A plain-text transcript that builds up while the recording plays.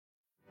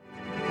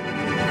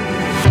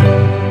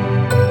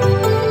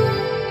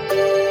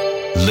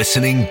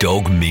Listening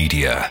Dog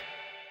Media.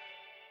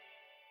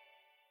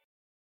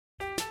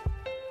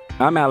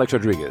 I'm Alex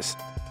Rodriguez.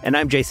 And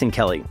I'm Jason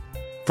Kelly.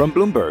 From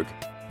Bloomberg,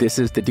 this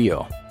is The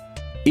Deal.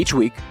 Each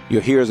week,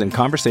 you'll hear us in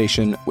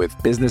conversation with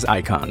business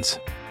icons.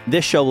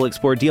 This show will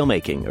explore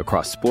deal-making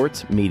across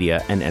sports,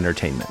 media, and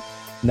entertainment.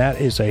 That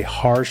is a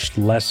harsh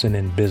lesson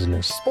in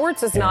business.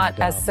 Sports is not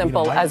as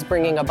simple as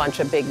bringing a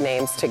bunch of big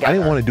names together. I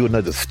didn't want to do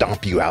another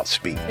stomp you out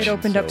speech. It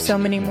opened up so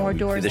many more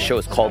doors. The show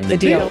is called The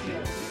Deal.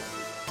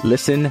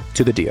 Listen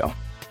to The Deal.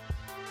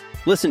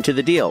 Listen to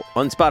The Deal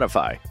on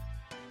Spotify.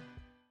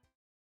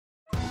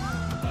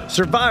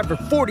 Survivor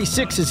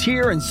 46 is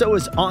here, and so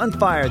is On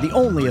Fire, the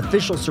only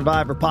official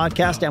Survivor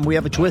podcast, and we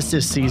have a twist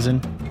this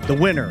season. The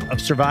winner of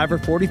Survivor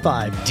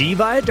 45, Dee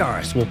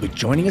Valladares, will be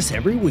joining us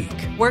every week.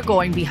 We're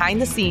going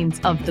behind the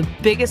scenes of the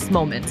biggest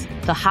moments,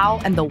 the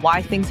how and the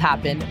why things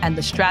happen, and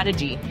the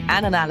strategy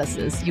and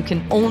analysis you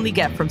can only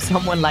get from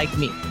someone like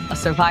me, a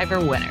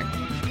Survivor winner.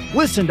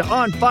 Listen to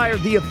On Fire,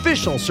 the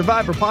official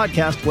Survivor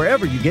podcast,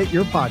 wherever you get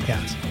your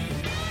podcasts.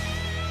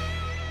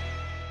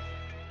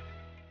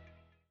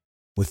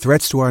 With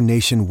threats to our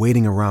nation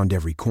waiting around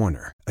every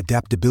corner,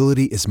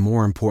 adaptability is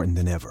more important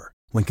than ever.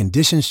 When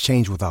conditions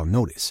change without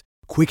notice,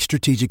 quick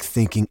strategic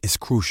thinking is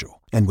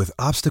crucial. And with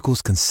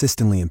obstacles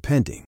consistently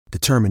impending,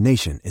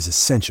 determination is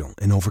essential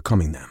in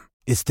overcoming them.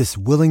 It's this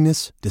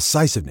willingness,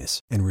 decisiveness,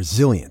 and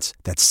resilience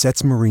that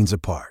sets Marines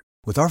apart.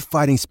 With our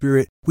fighting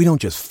spirit, we don't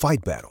just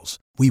fight battles,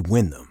 we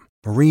win them.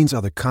 Marines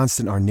are the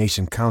constant our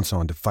nation counts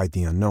on to fight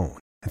the unknown.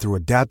 And through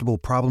adaptable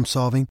problem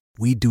solving,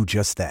 we do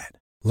just that.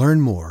 Learn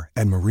more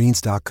at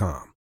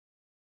marines.com.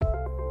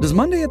 Does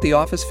Monday at the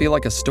office feel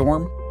like a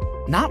storm?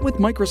 Not with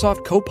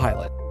Microsoft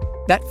Copilot.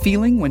 That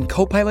feeling when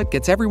Copilot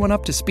gets everyone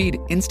up to speed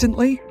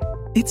instantly?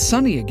 It's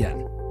sunny again.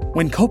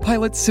 When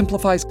Copilot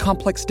simplifies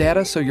complex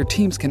data so your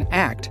teams can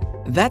act,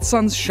 that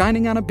sun's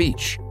shining on a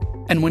beach.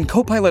 And when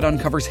Copilot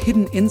uncovers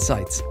hidden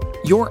insights,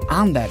 you're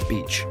on that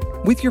beach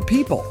with your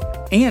people,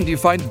 and you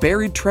find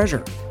buried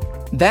treasure.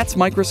 That's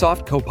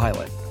Microsoft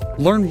Copilot.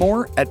 Learn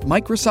more at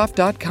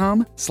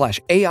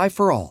Microsoft.com/AI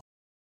for all.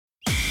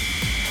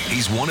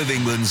 He's one of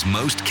England's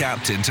most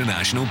capped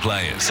international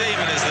players.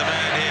 Seaman is the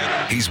man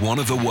here. He's one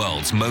of the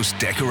world's most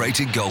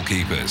decorated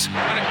goalkeepers.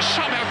 And it's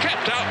somehow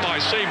kept out by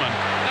Seaman.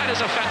 That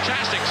is a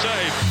fantastic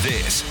save.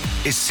 This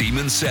is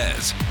Seaman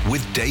Says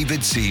with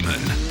David Seaman.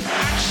 And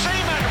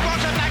Seaman,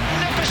 what a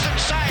magnificent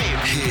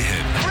save. Hear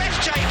him.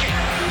 Breathtaking.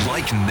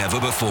 Like never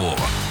before.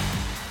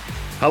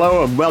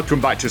 Hello and welcome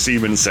back to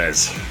Seaman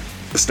Says.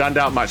 The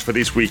standout match for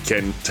this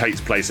weekend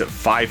takes place at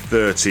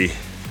 5:30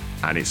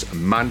 and it's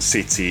Man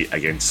City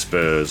against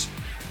Spurs.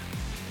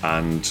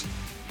 And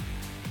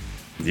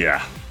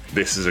yeah,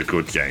 this is a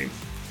good game.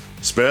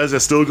 Spurs are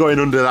still going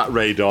under that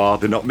radar.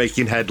 They're not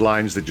making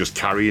headlines. They're just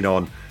carrying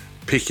on,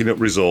 picking up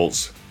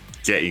results,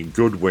 getting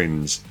good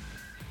wins.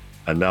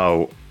 And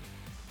now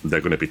they're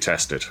going to be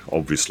tested,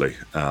 obviously.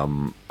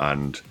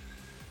 And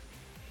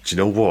do you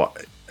know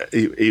what?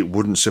 It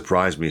wouldn't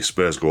surprise me if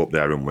Spurs go up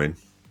there and win,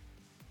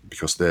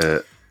 because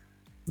they're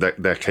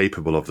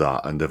capable of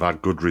that, and they've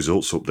had good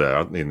results up there,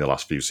 haven't they, in the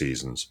last few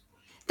seasons?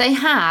 They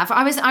have.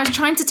 I was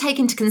trying to take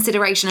into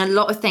consideration a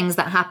lot of things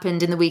that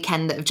happened in the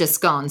weekend that have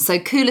just gone. So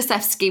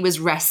Kulusevski was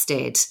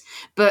rested,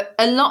 but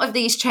a lot of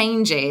these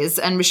changes,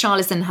 and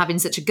Richarlison having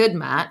such a good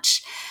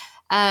match,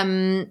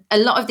 a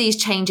lot of these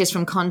changes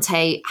from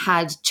Conte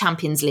had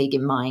Champions League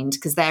in mind,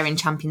 because they're in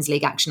Champions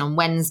League action on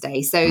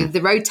Wednesday. So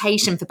the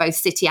rotation for both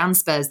City and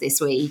Spurs this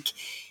week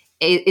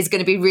is going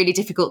to be really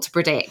difficult to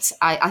predict.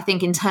 I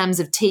think in terms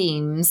of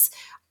teams,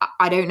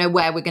 I don't know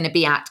where we're going to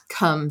be at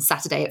come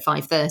Saturday at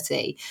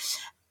 5:30.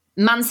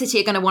 Man City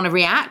are going to want to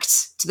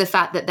react to the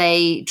fact that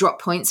they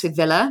dropped points with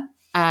Villa.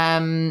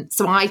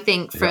 So I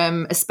think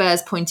from a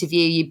Spurs point of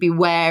view, you'd be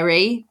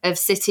wary of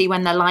City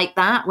when they're like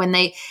that.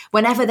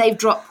 Whenever they've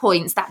dropped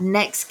points, that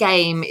next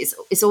game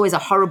is always a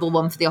horrible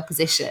one for the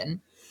opposition.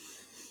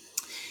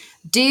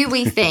 Do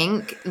we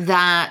think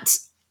that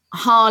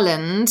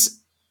Haaland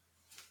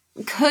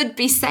could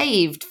be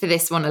saved for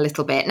this one a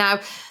little bit? Now,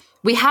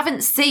 we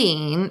haven't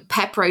seen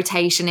Pep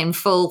rotation in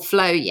full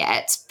flow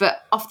yet,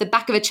 but off the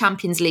back of a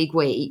Champions League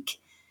week,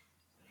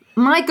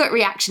 my gut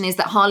reaction is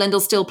that Haaland will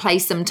still play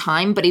some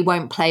time, but he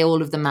won't play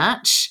all of the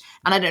match.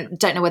 And I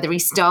don't know whether he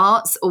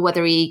starts or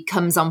whether he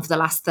comes on for the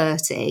last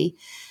 30.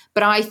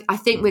 But I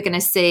think we're going to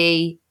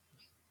see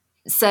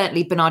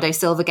certainly Bernardo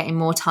Silva getting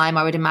more time.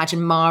 I would imagine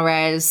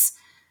Mahrez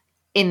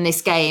in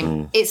this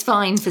game. It's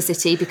fine for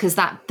City because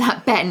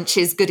that bench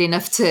is good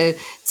enough to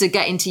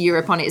get into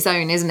Europe on its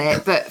own, isn't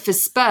it? But for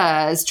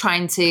Spurs,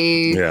 trying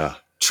to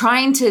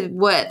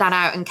work that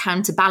out and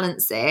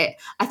counterbalance it,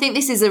 I think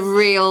this is a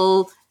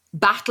real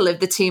battle of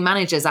the two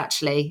managers,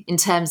 actually, in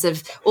terms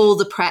of all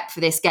the prep for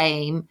this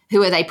game.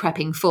 Who are they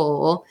prepping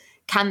for?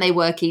 Can they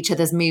work each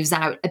other's moves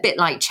out a bit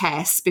like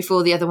chess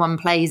before the other one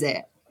plays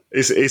it?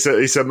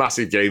 It's a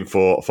massive game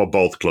for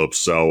both clubs.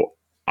 So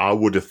I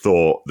would have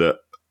thought that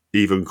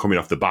even coming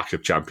off the back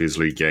of Champions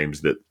League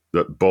games, that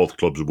both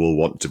clubs will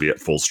want to be at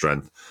full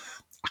strength.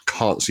 I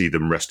can't see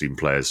them resting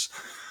players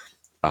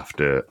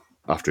after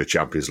after a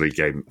Champions League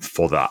game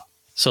for that.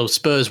 So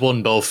Spurs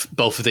won both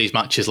of these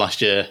matches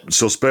last year.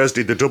 So Spurs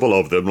did the double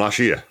over them last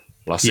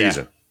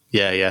season.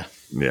 Yeah.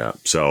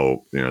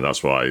 So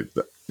that's why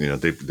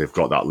they've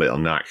got that little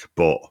knack.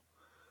 But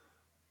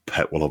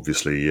Pep will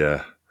obviously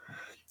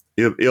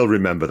he'll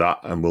remember that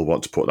and will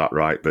want to put that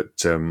right. But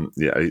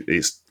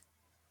it's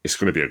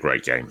going to be a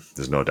great game.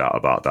 There's no doubt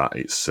about that.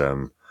 It's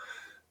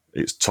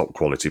top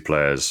quality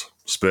players.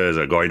 Spurs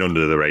are going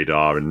under the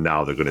radar, and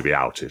now they're going to be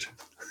outed.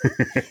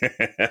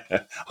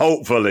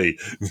 Hopefully.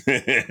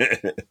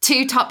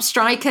 2 top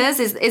strikers.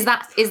 Is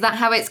that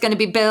how it's going to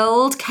be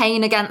billed?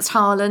 Kane against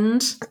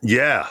Haaland?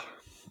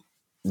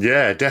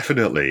 Yeah,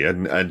 definitely.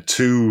 And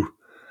two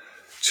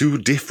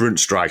different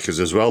strikers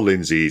as well,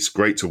 Lindsay. It's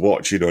great to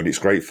watch, and it's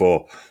great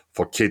for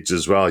kids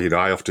as well.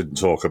 I often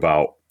talk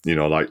about,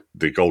 like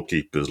the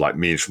goalkeepers, like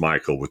me and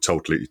Schmeichel were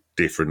totally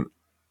different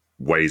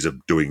ways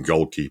of doing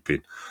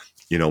goalkeeping.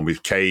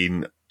 With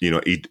Kane,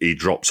 he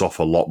drops off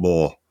a lot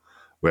more.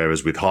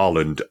 Whereas with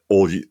Haaland,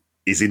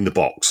 he's in the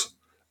box.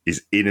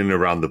 He's in and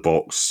around the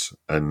box.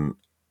 And,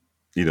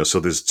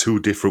 so there's 2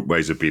 different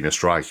ways of being a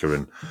striker.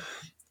 And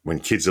when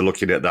kids are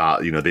looking at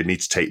that, they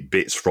need to take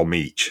bits from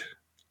each,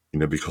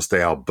 because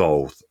they are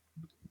both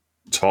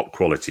top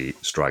quality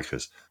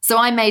strikers. So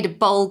I made a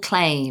bold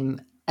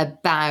claim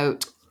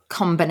about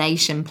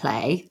combination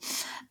play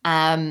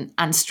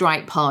and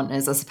strike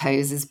partners, I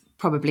suppose, is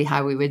probably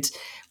how we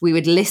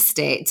would list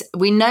it.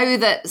 We know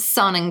that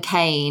Son and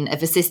Kane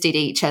have assisted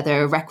each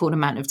other a record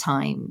amount of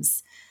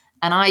times.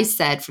 And I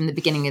said from the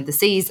beginning of the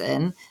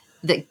season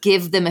that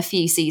give them a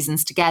few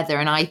seasons together,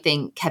 and I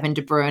think Kevin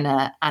De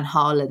Bruyne and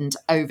Haaland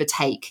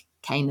overtake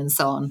Kane and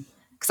Son,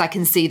 because I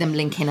can see them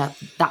linking up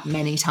that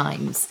many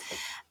times.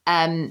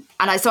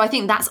 So I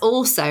think that's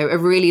also a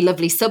really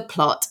lovely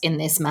subplot in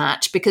this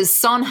match, because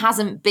Son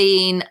hasn't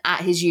been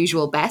at his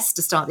usual best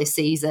to start this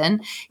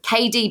season.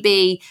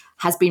 KDB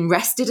has been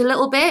rested a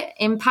little bit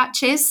in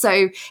patches.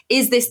 So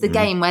is this the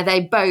game where they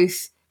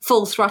both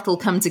full throttle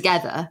come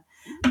together?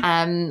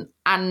 And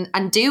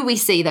do we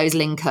see those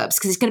link ups?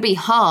 Because it's going to be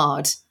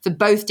hard for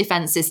both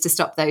defences to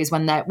stop those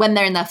when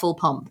they're in their full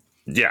pomp.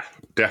 Yeah,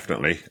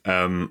 definitely.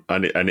 And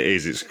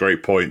it's a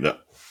great point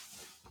that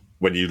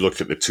when you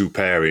look at the 2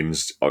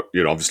 pairings,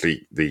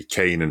 obviously the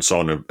Kane and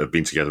Son have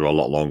been together a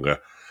lot longer.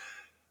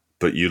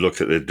 But you look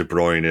at the De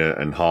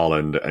Bruyne and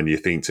Haaland and you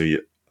think to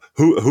you,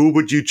 who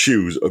would you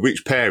choose?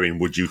 Which pairing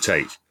would you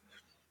take?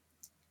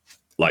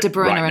 De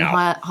Bruyne and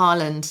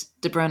Haaland.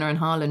 De Bruyne and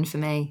Haaland for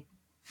me.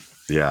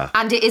 Yeah.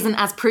 And it isn't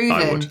as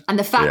proven. And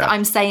the fact that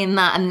I'm saying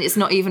that and it's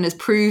not even as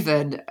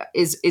proven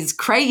is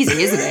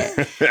crazy,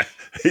 isn't it?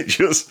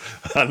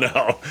 I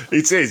know.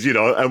 It is,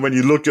 and when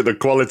you look at the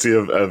quality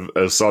of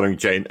Son and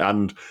Kane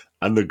and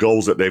the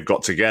goals that they've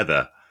got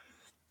together,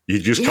 you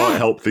just can't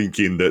help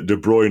thinking that De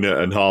Bruyne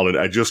and Haaland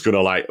are just going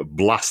to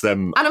blast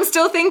them. And I'm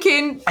still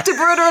thinking De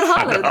Bruyne and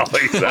Haaland. I know,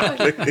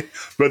 exactly.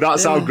 But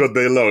that's how good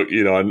they look,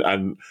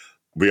 and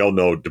we all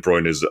know De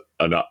Bruyne is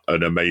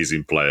an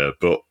amazing player,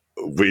 but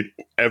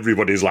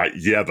everybody's like,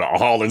 yeah, but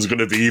Haaland's going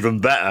to be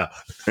even better.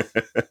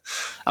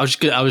 I was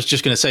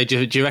just going to say,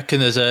 do you reckon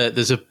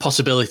there's a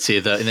possibility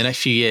that in the next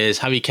few years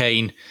Harry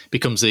Kane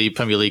becomes the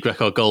Premier League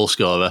record goal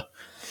scorer,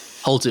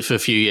 holds it for a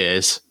few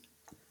years,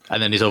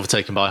 and then is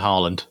overtaken by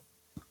Haaland?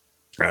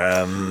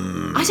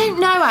 I don't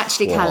know,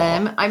 actually,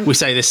 Callum. We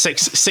say there's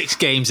six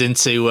games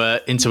into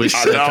his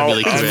Premier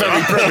League career.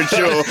 Very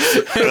premature.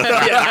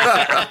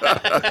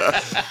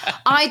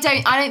 I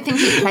don't think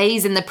he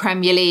plays in the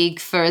Premier League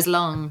for as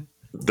long.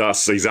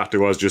 That's exactly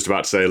what I was just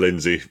about to say,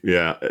 Lindsay.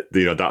 Yeah,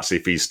 that's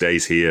if he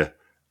stays here.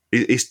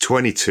 He's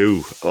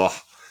 22. Oh,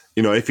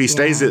 if he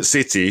stays at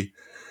City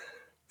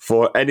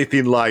for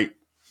anything like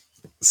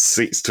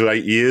 6 to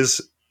 8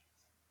 years,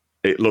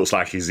 it looks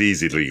like he's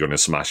easily going to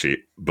smash it.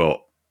 But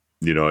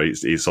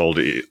it's all,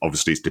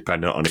 obviously it's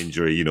dependent on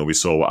injury. We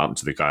saw what happened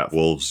to the guy at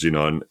Wolves,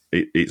 and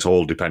it's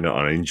all dependent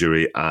on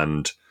injury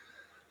and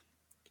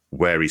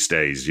where he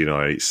stays.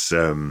 It's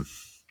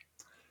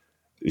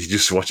you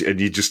just watch it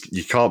and you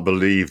can't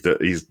believe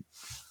that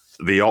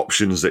the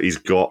options that he's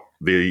got,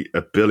 the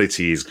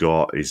ability he's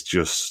got is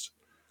just.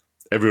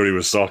 Everybody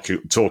was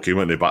talking,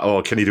 weren't they, about,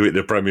 oh, can he do it in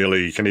the Premier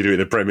League? Can he do it in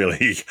the Premier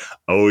League?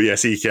 Oh,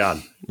 yes, he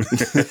can.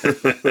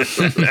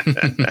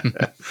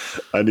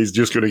 And he's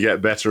just going to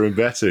get better and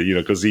better,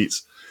 because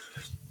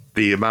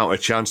the amount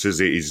of chances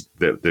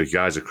that the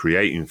guys are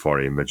creating for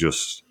him are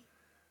just,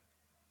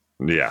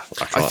 yeah.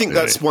 I think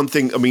that's one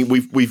thing. I mean,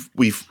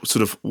 we've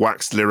sort of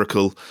waxed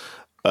lyrical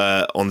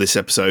on this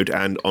episode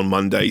and on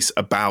Mondays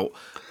about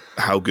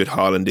how good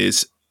Haaland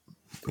is.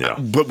 Yeah.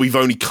 But we've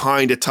only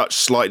kind of touched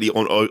slightly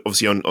on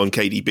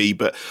KDB,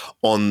 but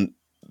on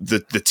the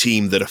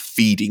team that are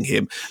feeding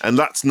him. And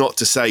that's not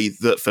to say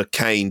that for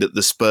Kane that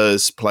the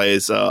Spurs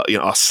players are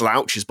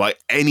slouches by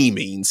any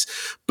means,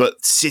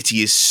 but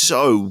City is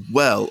so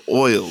well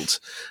oiled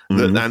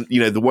that, and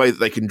the way that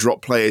they can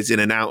drop players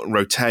in and out and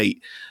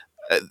rotate,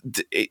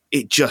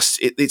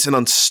 it's an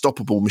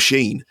unstoppable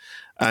machine.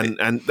 And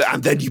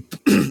then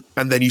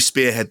you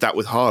spearhead that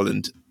with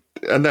Haaland.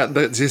 And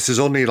this is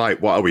only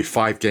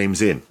 5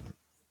 games in.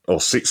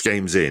 or 6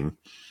 games in,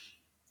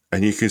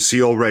 and you can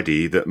see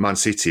already that Man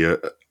City are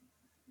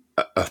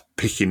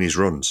picking his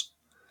runs.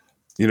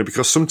 You know,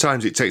 because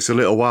sometimes it takes a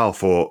little while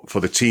for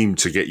the team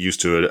to get used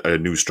to a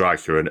new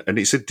striker, and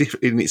it's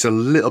a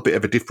little bit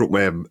of a different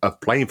way of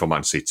playing for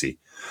Man City.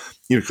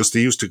 You know, because they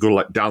used to go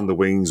like down the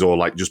wings or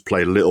like just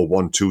play little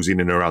 1-2s in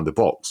and around the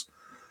box.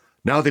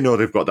 Now they know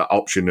they've got that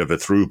option of a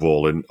through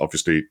ball, and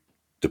obviously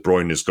De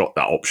Bruyne has got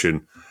that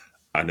option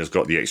and has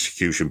got the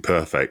execution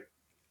perfect.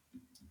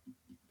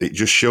 It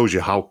just shows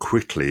you how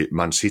quickly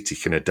Man City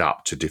can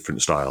adapt to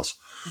different styles.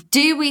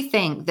 Do we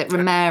think that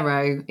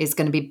Romero is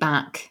going to be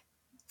back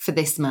for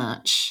this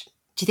match?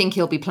 Do you think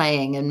he'll be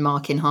playing and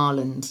marking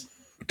Haaland?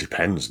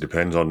 Depends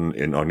on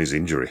his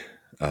injury.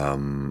 I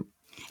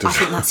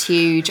think that's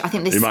huge. I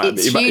think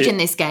it's huge in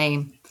this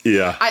game.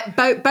 Yeah.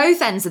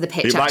 Both ends of the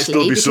pitch, it might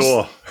still be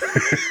sore.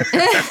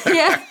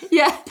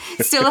 yeah.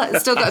 Still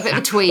got a bit of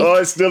a tweak. Oh,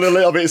 it's still a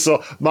little bit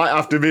sore. Might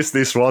have to miss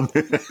this one.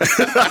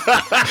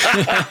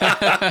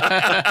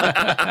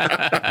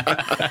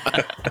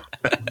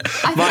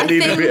 Might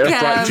need a bit of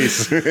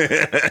practice.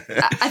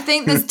 I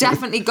think there's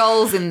definitely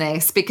goals in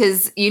this,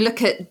 because you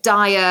look at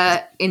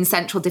Dyer in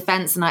central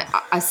defence, and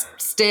I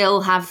still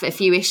have a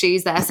few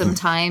issues there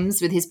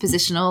sometimes with his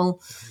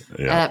positional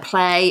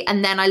play.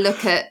 And then I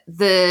look at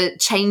the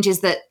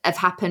changes that have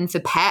happened for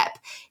Pep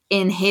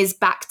in his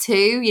back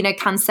two. You know,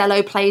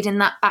 Cancelo played in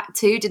that back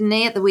two, didn't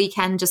he, at the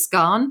weekend just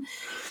gone?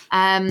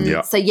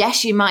 So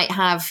yes, you might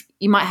have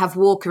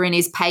Walker in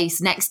his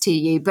pace next to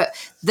you, but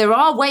there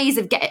are ways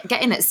of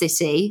getting at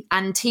City,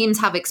 and teams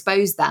have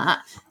exposed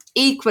that.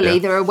 Equally,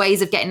 there are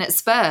ways of getting at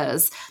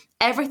Spurs.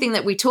 Everything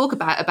that we talk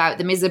about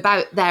them is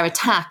about their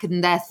attack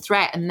and their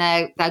threat and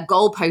their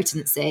goal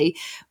potency.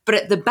 But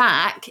at the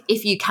back,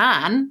 if you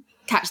can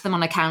catch them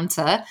on a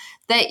counter,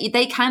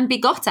 they can be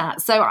got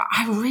at. So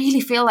I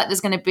really feel like there's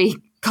going to be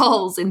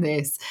goals in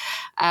this.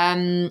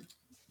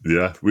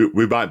 Yeah,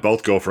 we might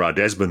both go for our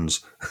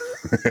Desmonds.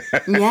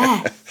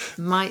 Yeah,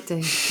 might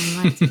do.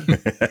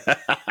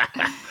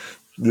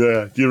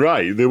 Yeah, you're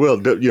right. They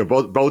will. You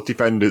know, both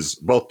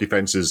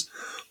defenses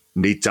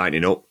need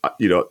tightening up.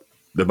 You know,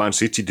 the Man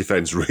City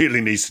defense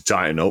really needs to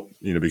tighten up.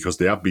 You know, because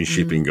they have been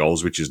shipping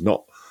goals, which is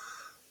not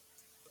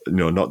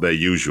their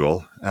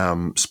usual.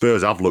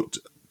 Spurs have looked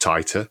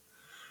tighter,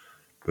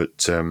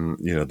 but you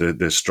know,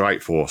 the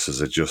strike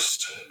forces are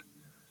just.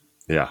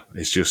 Yeah,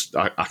 it's just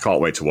I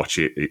can't wait to watch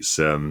it. It's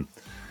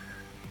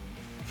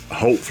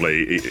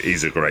hopefully it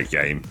is a great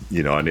game,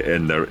 you know,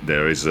 and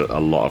there is a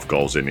lot of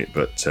goals in it.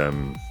 But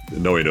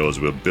knowing us,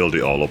 we'll build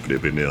it all up and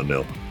it'll be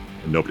 0-0.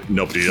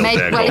 Nobody will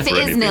dare go for anything. Well, if it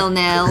is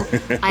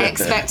 0-0, I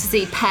expect to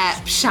see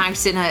Pep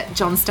shouting at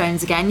John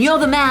Stones again. You're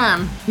the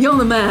man. You're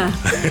the man.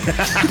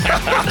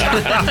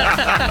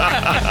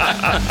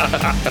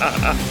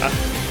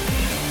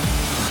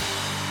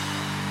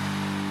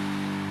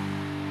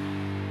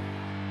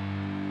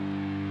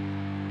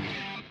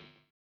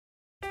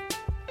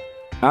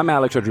 I'm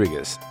Alex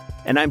Rodriguez.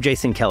 And I'm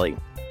Jason Kelly.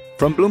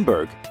 From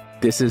Bloomberg,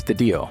 this is The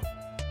Deal.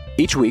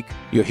 Each week,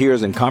 you'll hear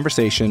us in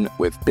conversation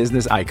with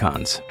business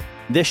icons.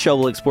 This show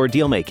will explore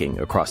deal-making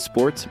across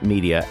sports,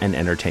 media, and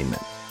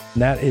entertainment.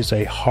 That is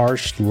a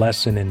harsh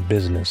lesson in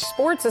business.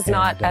 Sports is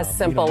not as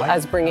simple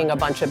as bringing a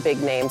bunch of big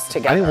names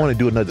together. I didn't want to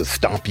do another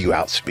stomp you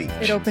out speech.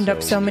 It opened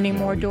up so many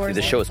more doors.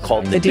 The show is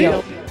called The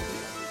Deal.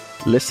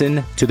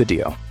 Listen to The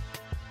Deal.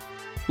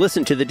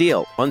 Listen to The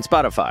Deal on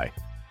Spotify.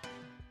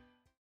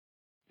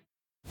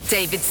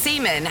 David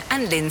Seaman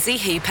and Lindsay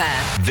Hooper.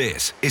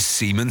 This is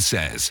Seaman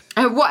Says.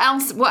 What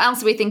else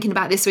are we thinking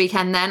about this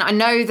weekend then? I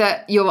know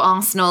that your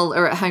Arsenal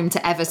are at home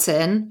to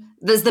Everton.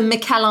 There's the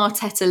Mikel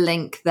Arteta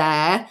link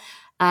there.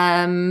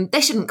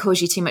 They shouldn't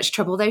cause you too much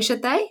trouble though,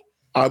 should they?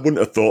 I wouldn't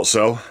have thought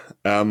so.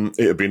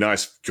 It would be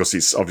nice because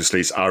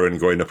it's Aaron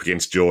going up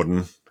against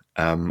Jordan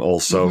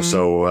also. Mm-hmm.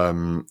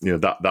 So, you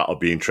know, that'll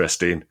be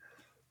interesting.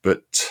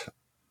 But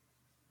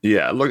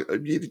yeah, look,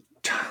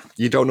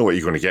 you don't know what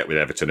you're going to get with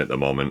Everton at the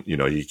moment. You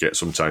know,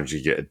 sometimes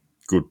you get a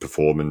good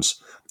performance.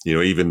 You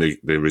know, even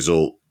the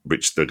result,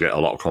 which they get a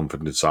lot of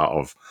confidence out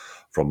of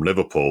from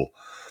Liverpool,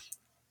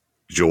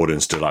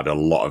 Jordan still had a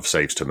lot of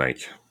saves to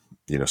make.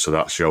 You know, so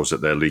that shows that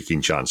they're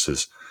leaking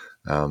chances.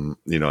 You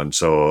know,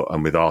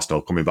 and with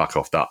Arsenal coming back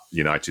off that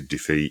United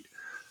defeat,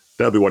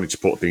 they'll be wanting to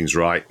put things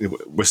right.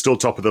 We're still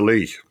top of the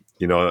league,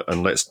 you know,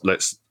 and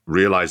let's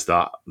realise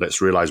that.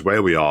 Let's realise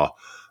where we are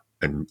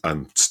and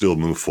still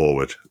move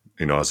forward.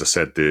 You know, as I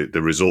said, the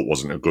result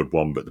wasn't a good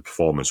one, but the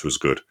performance was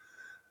good.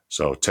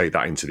 So take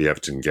that into the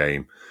Everton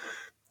game,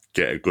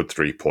 get a good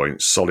 3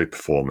 points, solid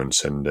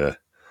performance, and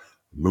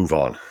move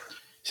on. I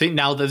think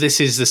now that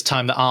this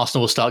time that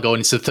Arsenal will start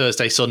going into the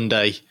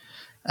Thursday-Sunday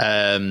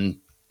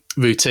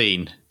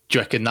routine, do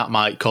you reckon that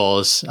might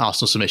cause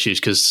Arsenal some issues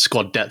because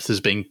squad depth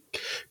has been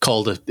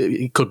called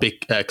it could be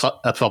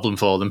a problem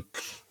for them?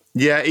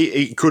 Yeah,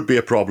 it could be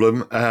a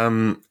problem.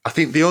 I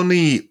think the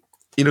only...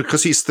 You know,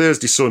 because it's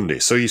Thursday, Sunday,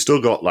 so you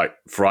still got like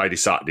Friday,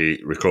 Saturday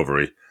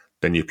recovery,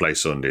 then you play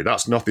Sunday.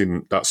 That's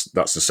nothing. That's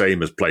the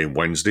same as playing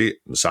Wednesday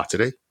and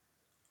Saturday.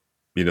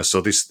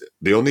 So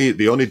the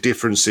only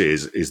difference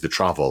is the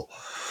travel.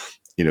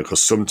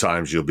 Because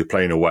sometimes you'll be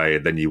playing away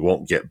and then you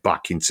won't get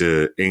back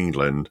into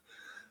England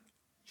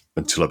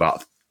until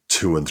about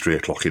 2 and 3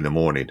 o'clock in the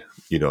morning.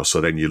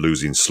 So then you're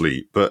losing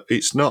sleep. But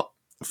it's not,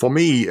 for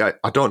me,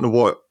 I don't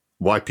know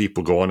why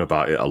people go on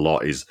about it a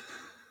lot, is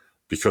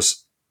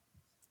because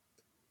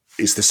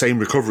it's the same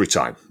recovery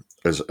time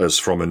as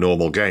from a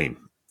normal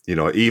game.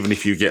 Even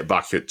if you get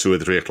back at 2 or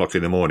 3 o'clock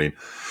in the morning,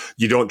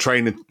 you don't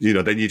train,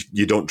 then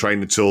you don't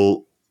train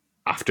until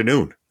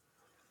afternoon.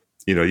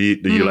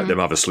 You let them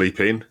have a sleep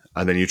in,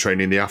 and then you train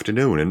in the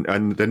afternoon,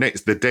 and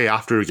the day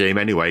after a game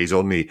anyway is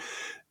a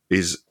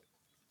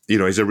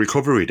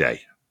recovery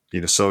day.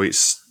 So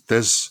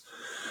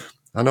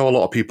I know a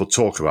lot of people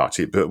talk about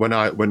it, but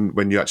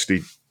when you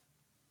actually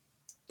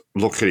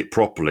look at it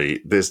properly,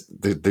 there's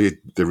the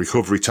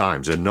recovery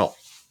times there's not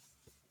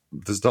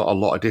a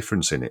lot of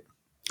difference in it.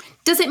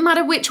 Does it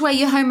matter which way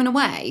you're home and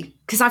away?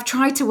 Because I've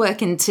tried to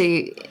look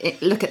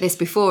at this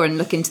before and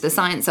look into the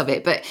science of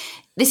it, but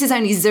this is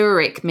only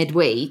Zurich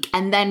midweek,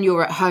 and then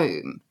you're at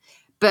home.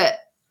 But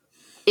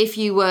if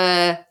you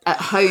were at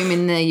home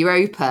in the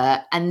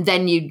Europa and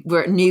then you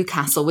were at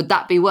Newcastle, would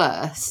that be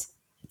worse?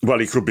 Well,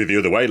 it could be the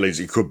other way,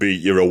 Liz. It could be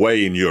you're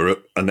away in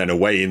Europe and then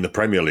away in the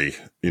Premier League.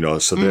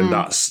 So then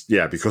that's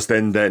because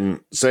then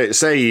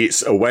say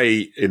it's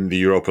away in the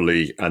Europa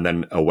League and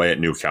then away at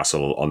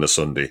Newcastle on the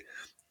Sunday.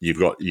 You've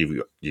got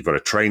a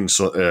train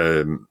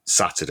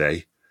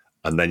Saturday,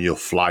 and then you'll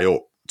fly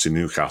up to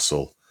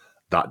Newcastle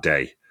that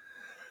day.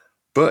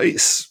 But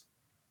it's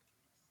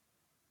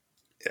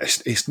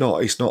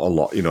not a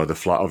lot.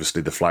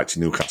 The flight to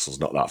Newcastle is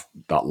not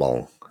that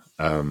long.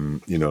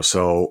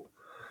 So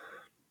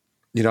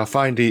I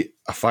find it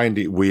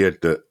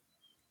weird that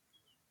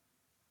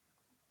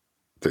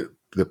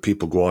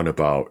people go on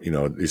about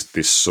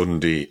this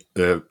Sunday,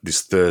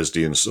 this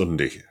Thursday and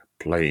Sunday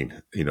playing.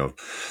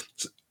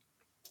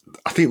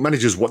 I think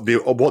managers, what they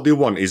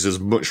want is as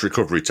much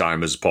recovery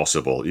time as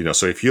possible.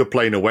 So if you're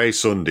playing away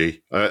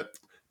Sunday,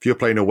 if you're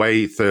playing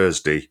away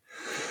Thursday,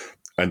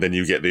 and then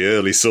you get the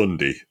early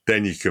Sunday,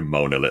 then you can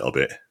moan a little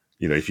bit.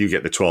 If you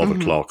get the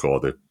 12 o'clock or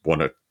the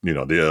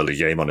the early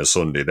game on a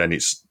Sunday, then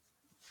it's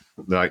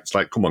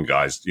like, come on,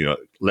 guys,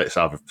 let's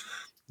have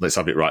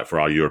it right for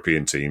our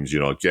European teams.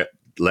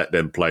 Let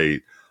them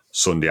play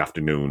Sunday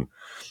afternoon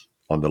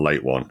on the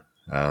late one.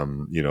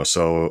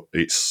 So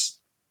it's.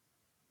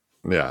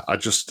 Yeah, I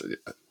just,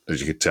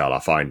 as you can tell, I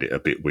find it a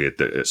bit weird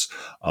that it's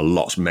a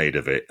lot's made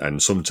of it, and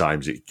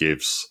sometimes it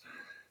gives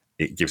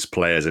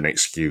players an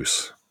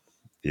excuse.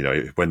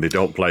 When they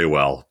don't play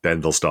well,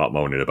 then they'll start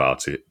moaning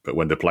about it. But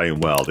when they're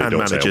playing well, they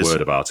don't say a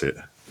word about it.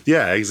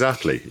 Yeah,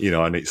 exactly.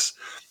 And it's,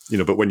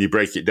 but when you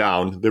break it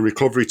down, the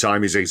recovery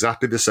time is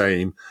exactly the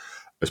same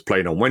as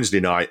playing on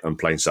Wednesday night and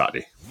playing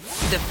Saturday.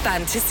 The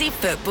Fantasy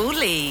Football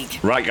League.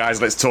 Right,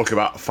 guys, let's talk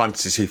about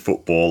fantasy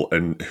football,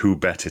 and who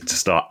better to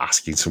start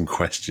asking some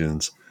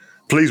questions.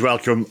 Please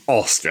welcome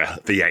Oscar,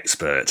 the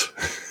expert.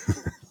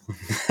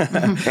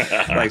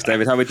 Thanks,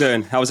 David. How are we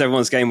doing? How was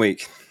everyone's game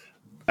week?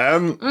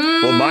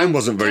 Well, mine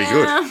wasn't very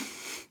good.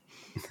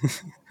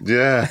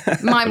 Yeah.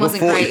 Mine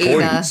wasn't great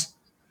either.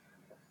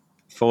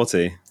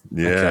 40?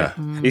 Yeah.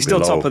 Okay. He's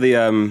still top of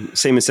the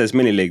Seaman Says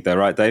mini league though,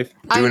 right, Dave?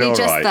 Only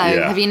just right, though.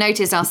 Yeah. Have you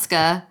noticed,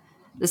 Oscar?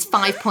 There's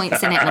 5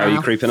 points in it now. Are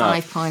you creeping up?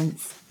 5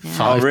 points. Yeah.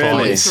 5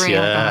 points,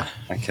 yeah.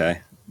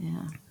 Okay.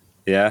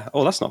 Yeah.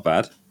 Oh, that's not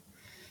bad.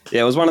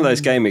 Yeah, it was one of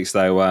those game weeks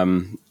though,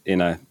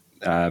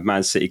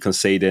 Man City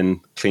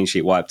conceding, clean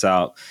sheet wiped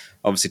out.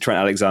 Obviously, Trent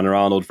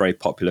Alexander-Arnold, very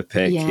popular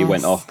pick. Yes. He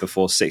went off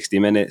before 60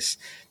 minutes,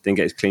 didn't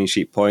get his clean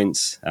sheet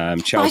points.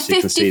 Chelsea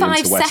conceding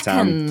to West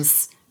Ham.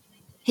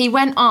 He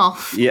went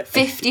off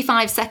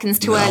 55 seconds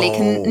too early.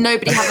 Can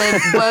nobody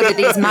have a word with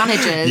these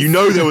managers?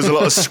 There was a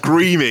lot of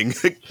screaming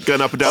going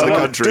up and down the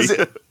country.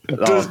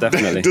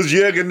 Definitely. Does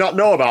Jurgen not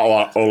know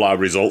about all our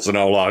results and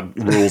all our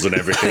rules and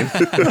everything?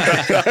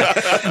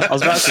 I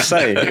was about to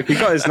say, if you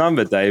got his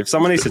number, Dave,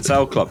 someone needs to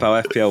tell Klopp how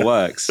FPL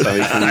works so he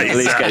can at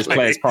least get his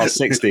players past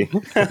 60.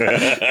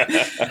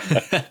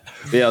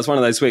 Yeah, it was one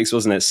of those weeks,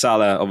 wasn't it?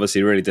 Salah,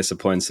 obviously really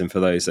disappointing for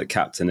those that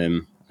captain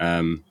him.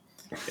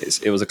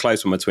 It was a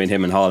close one between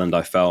him and Haaland,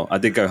 I felt. I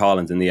did go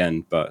Haaland in the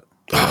end, but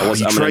you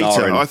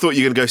traitor. I thought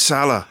you were going to go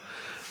Salah.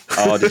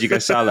 Oh, did you go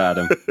Salah,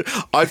 Adam?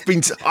 I've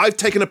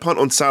taken a punt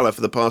on Salah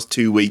for the past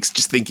 2 weeks,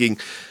 just thinking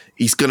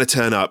he's going to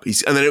turn up.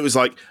 And then it was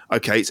like,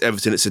 okay, it's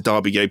Everton, it's a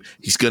derby game.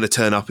 He's going to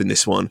turn up in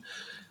this one.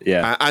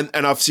 Yeah,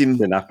 and I've seen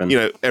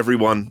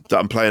everyone that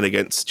I'm playing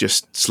against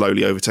just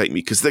slowly overtake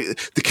me because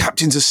the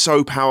captains are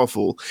so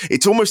powerful.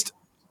 It's almost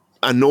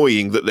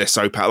annoying that they're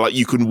so powerful. Like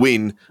you can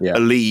win a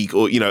league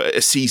or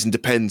a season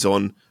depends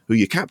on who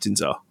your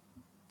captains are.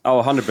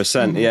 Oh,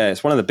 100%. Yeah,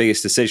 it's one of the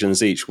biggest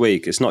decisions each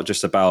week. It's not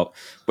just about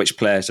which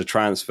players to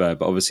transfer,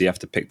 but obviously you have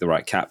to pick the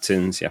right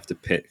captains, you have to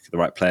pick the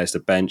right players to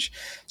bench.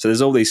 So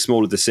there's all these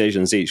smaller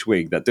decisions each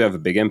week that do have a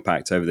big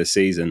impact over the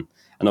season.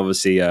 And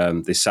obviously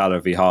the Salah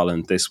v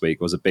Haaland this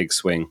week was a big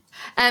swing.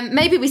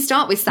 Maybe we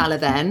start with Salah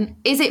then.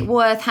 Is it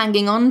worth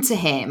hanging on to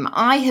him?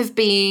 I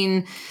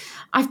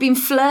I've been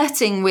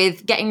flirting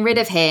with getting rid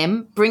of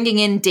him, bringing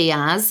in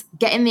Diaz,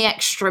 getting the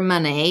extra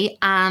money,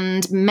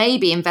 and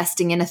maybe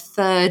investing in a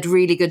third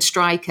really good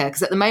striker.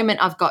 Because at the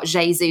moment I've got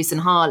Jesus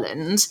and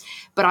Haaland,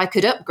 but I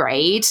could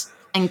upgrade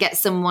and get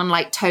someone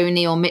like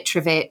Tony or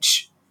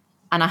Mitrovic.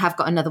 And I have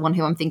got another one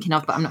who I'm thinking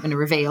of, but I'm not going to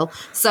reveal.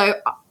 So,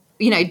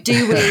 do we think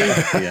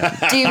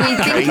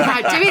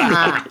about doing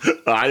that?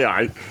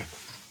 Aye.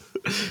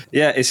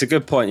 Yeah, it's a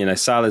good point.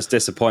 Salah's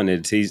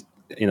disappointed. He's,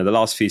 the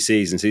last few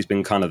seasons, he's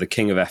been kind of the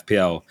king of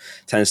FPL,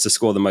 tends to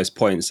score the most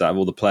points out of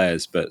all the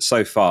players. But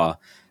so far,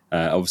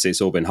 obviously,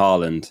 it's all been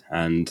Haaland.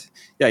 And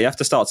yeah, you have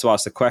to start to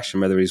ask the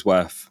question whether he's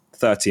worth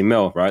 30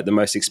 mil, right? The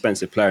most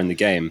expensive player in the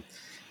game,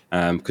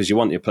 because you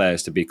want your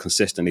players to be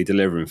consistently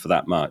delivering for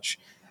that much.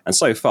 And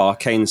so far,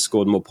 Kane's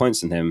scored more points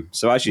than him.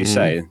 So as you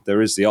say,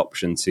 there is the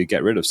option to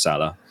get rid of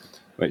Salah,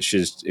 which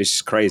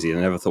is crazy.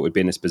 I never thought we'd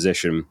be in this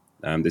position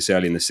this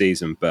early in the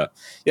season. But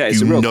yeah,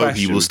 it's a real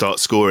question. He will start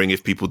scoring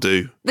if people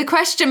do. The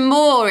question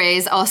more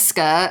is,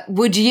 Oscar,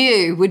 would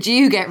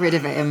you get rid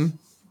of him?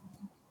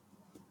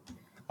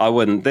 I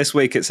wouldn't. This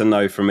week it's a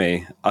no for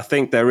me. I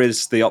think there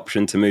is the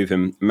option to move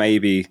him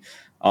maybe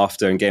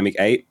after in Game Week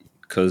 8,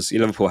 because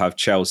Liverpool have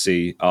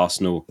Chelsea,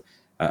 Arsenal,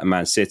 and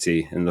Man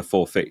City in the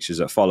 4 fixtures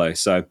that follow.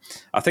 So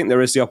I think there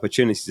is the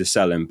opportunity to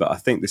sell him, but I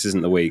think this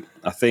isn't the week.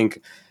 I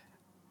think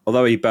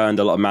although he burned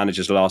a lot of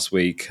managers last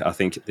week, I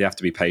think they have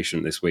to be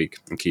patient this week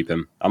and keep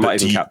him. I might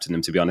even captain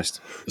him, to be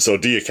honest. So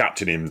do you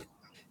captain him?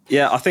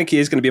 Yeah, I think he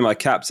is going to be my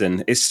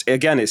captain.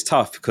 It's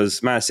tough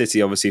because Man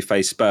City obviously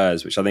face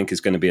Spurs, which I think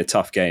is going to be a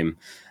tough game.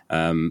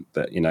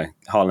 But,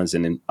 Haaland's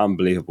in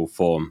unbelievable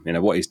form.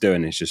 What he's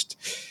doing is just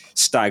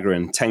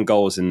staggering. 10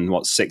 goals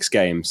in, 6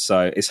 games.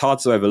 So it's hard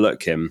to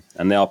overlook him,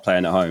 and they are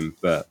playing at home.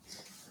 But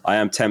I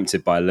am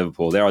tempted by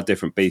Liverpool. They are a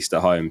different beast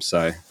at home.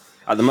 So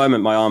at the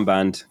moment, my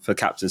armband for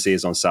captaincy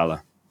is on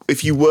Salah.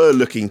 If you were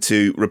looking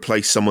to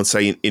replace someone,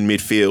 say, in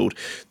midfield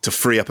to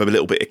free up a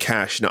little bit of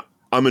cash, now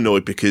I'm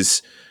annoyed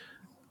because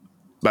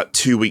about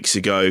 2 weeks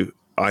ago,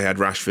 I had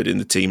Rashford in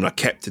the team and I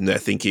kept him there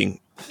thinking,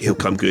 he'll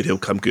come good.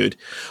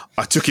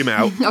 I took him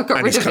out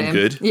and he's come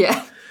good.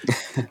 Yeah.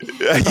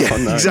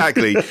 No.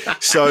 Exactly.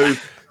 So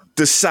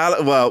the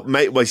Salah,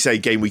 when I say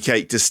Game Week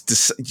 8,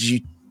 does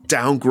you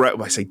downgrade?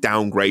 When I say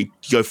downgrade,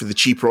 you go for the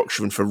cheaper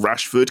option for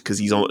Rashford because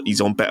he's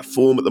on better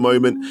form at the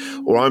moment,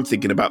 or I'm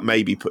thinking about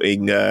maybe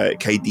putting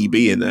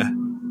KDB in there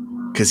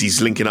because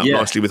he's linking up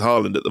nicely with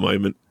Haaland at the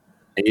moment.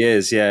 He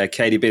is, yeah.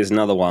 KDB is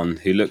another one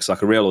who looks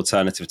like a real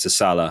alternative to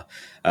Salah.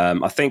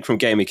 I think from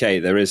Game Week 8,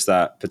 there is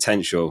that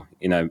potential.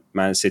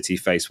 Man City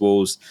face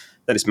Wolves,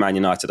 then it's Man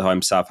United at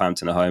home,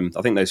 Southampton at home.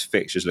 I think those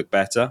fixtures look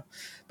better.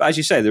 But as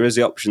you say, there is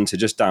the option to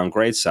just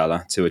downgrade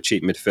Salah to a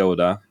cheap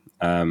midfielder.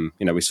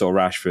 We saw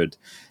Rashford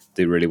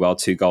do really well,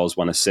 2 goals,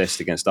 1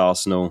 assist against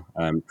Arsenal.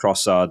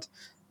 Trossard,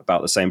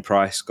 about the same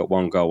price, got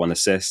 1 goal, 1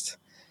 assist.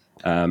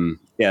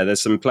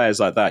 There's some players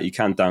like that you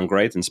can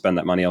downgrade and spend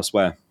that money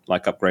elsewhere,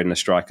 like upgrading a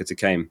striker to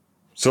Kane.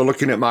 So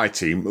looking at my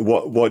team,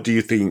 what do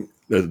you think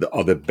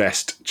are the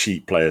best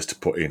cheap players to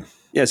put in?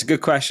 Yeah, it's a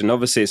good question.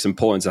 Obviously, it's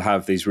important to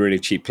have these really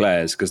cheap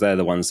players because they're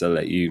the ones that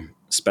let you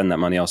spend that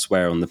money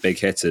elsewhere on the big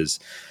hitters.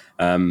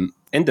 In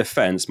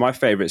defence, my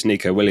favourite is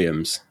Nico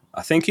Williams.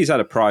 I think he's had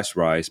a price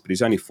rise, but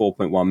he's only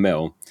 4.1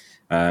 mil.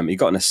 He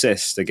got an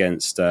assist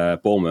against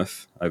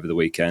Bournemouth over the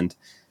weekend.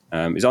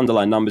 His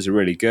underlying numbers are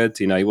really good.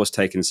 He was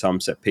taking some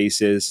set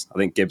pieces. I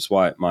think Gibbs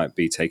White might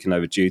be taking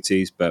over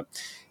duties, but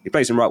he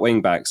plays in right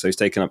wing back, so he's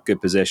taking up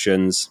good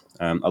positions.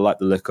 I like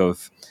the look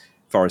of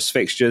Forest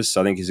fixtures, so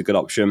I think he's a good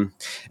option.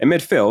 In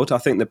midfield, I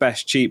think the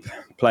best cheap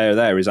player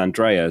there is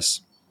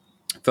Andreas.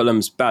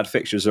 Fulham's bad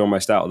fixtures are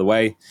almost out of the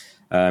way.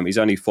 He's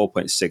only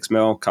 4.6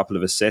 mil, a couple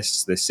of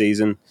assists this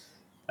season.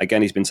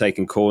 Again, he's been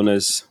taking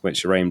corners,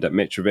 which are aimed at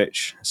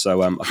Mitrovic.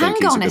 So I think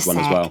he's a good one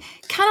as well.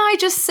 Can I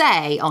just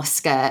say,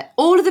 Oscar,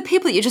 all of the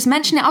people that you just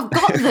mentioned, I've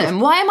got them.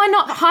 Why am I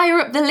not higher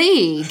up the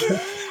league?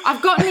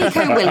 I've got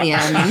Nico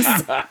Williams.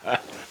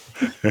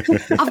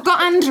 I've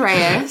got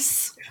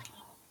Andreas.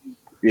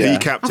 Yeah.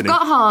 I've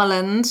got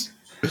Haaland.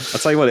 I'll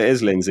tell you what it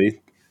is, Lindsay.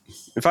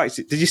 In fact,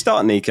 did you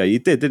start Nico? You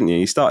did, didn't you?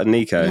 You started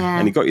Nico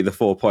and he got you the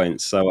 4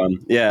 points. So,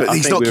 but I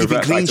he's think not we keeping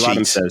revert clean back to Adam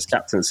sheets. says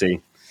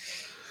captaincy.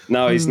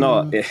 No, he's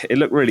not. It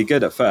looked really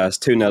good at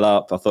first, 2-0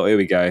 up. I thought, here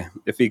we go.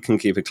 If he can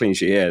keep a clean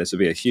sheet here, this would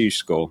be a huge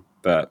score.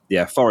 But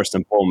yeah, Forest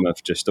and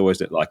Bournemouth just always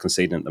look like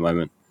conceding at the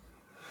moment.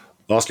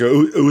 Oscar,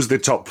 who's the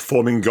top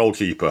performing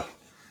goalkeeper?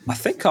 I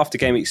think after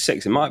Game Week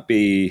 6, it might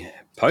be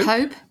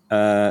Pope.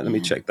 Let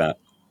me check that.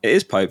 It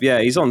is Pope,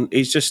 yeah.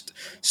 He's just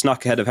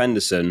snuck ahead of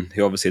Henderson,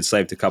 who obviously had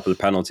saved a couple of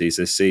penalties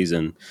this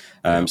season.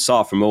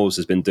 Sarr from Wolves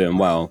has been doing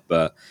well,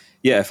 but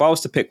yeah, if I was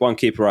to pick one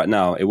keeper right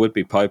now, it would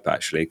be Pope,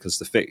 actually, because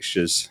the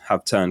fixtures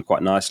have turned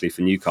quite nicely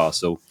for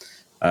Newcastle.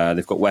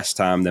 They've got West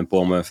Ham, then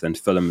Bournemouth, then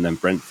Fulham, and then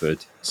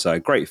Brentford. So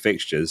great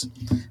fixtures.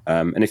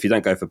 And if you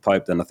don't go for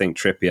Pope, then I think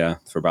Trippier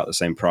for about the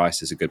same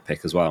price is a good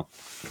pick as well.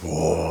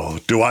 Oh,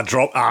 do I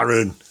drop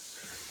Aaron?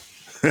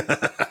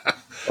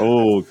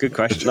 Oh, good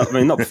question. I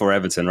mean, not before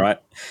Everton, right?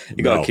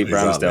 You got to keep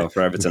Ramsdale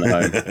for Everton at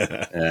home.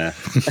 Yeah.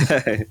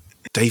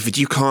 David,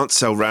 you can't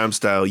sell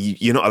Ramsdale.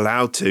 You're not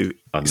allowed to.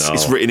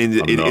 It's written in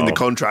the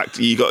contract.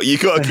 You got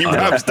to keep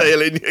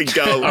Ramsdale in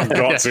goal. I've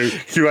got to.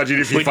 Can you imagine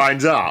if he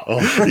finds out?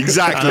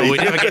 Exactly.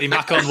 We'd never get him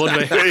back on, would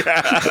we?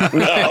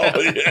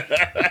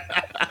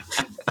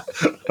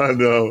 I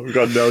know. We've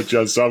got no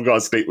chance, so I've got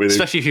to stick with him.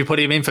 Especially if you put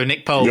him in for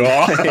Nick Pope.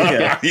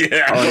 Yeah.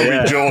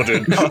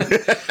 Jordan.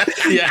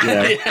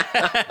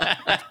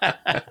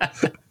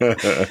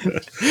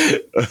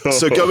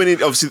 So going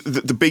in, obviously,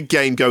 the big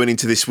game going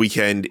into this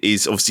weekend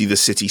is obviously the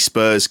City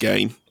Spurs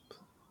game.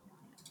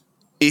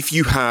 If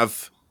you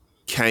have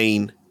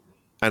Kane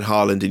and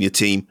Haaland in your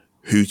team,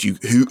 who do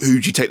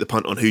you take the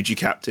punt on? Who do you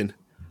captain?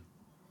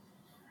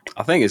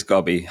 I think it's got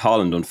to be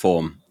Haaland on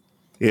form.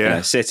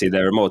 Yeah, City,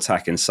 they're a more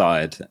attacking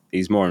side.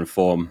 He's more in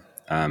form.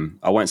 I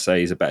won't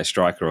say he's a better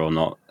striker or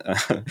not.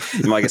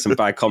 You might get some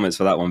bad comments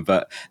for that one,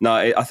 but no,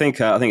 I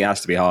think it has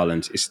to be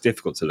Haaland. It's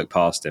difficult to look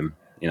past him.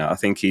 I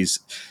think he's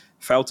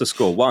failed to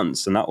score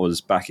once, and that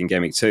was back in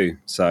Game Week 2.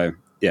 So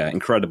yeah,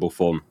 incredible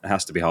form. It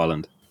has to be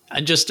Haaland.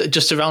 And just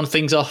to round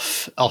things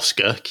off,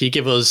 Oscar, can you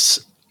give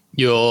us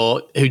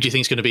who do you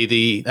think is going to be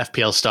the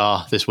FPL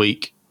star this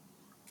week?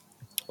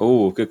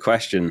 Oh, good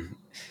question.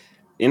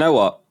 You know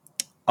what?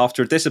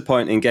 After a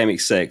disappointing Game Week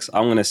 6,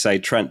 I'm going to say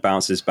Trent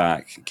bounces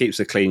back, keeps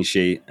a clean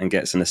sheet, and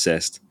gets an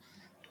assist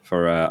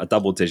for a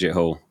double-digit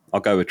haul. I'll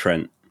go with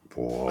Trent.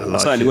 I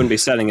certainly wouldn't be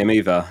selling him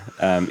either.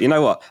 You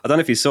know what? I don't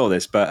know if you saw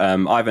this, but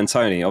Ivan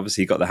Toney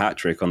obviously got the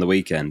hat-trick on the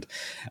weekend,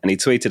 and he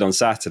tweeted on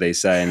Saturday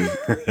saying,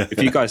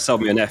 if you guys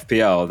sold me an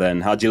FPL,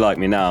 then how do you like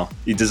me now?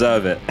 You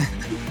deserve it.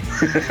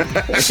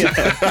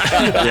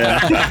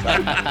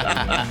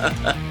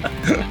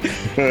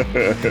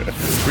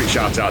 Quick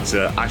shout out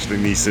to Ashley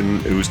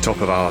Neeson, who's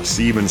top of our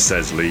Seaman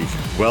Says League.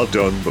 Well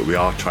done, but we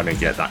are trying to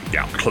get that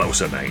gap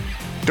closer, mate.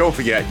 Don't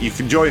forget, you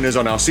can join us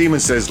on our Seaman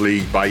Says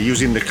League by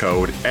using the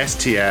code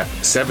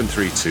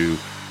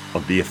STF732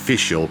 on the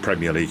official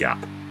Premier League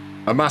app.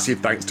 A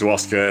massive thanks to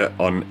Oscar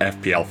on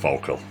FPL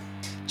Focal.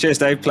 Cheers,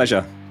 Dave.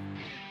 Pleasure.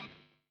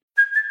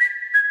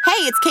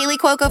 Hey, it's Kaylee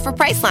Cuoco for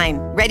Priceline.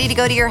 Ready to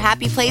go to your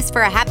happy place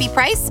for a happy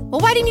price?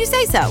 Well, why didn't you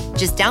say so?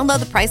 Just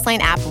download the Priceline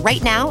app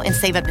right now and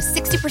save up to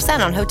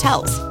 60% on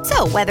hotels.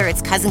 So whether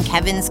it's Cousin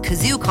Kevin's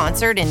Kazoo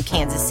Concert in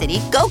Kansas City,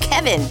 go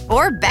Kevin,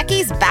 or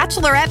Becky's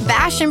Bachelorette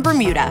Bash in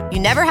Bermuda,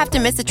 you never have to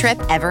miss a trip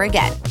ever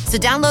again. So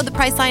download the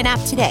Priceline app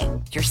today.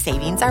 Your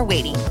savings are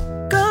waiting.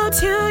 Go to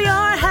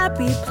your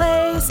happy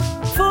place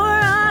for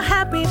a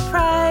happy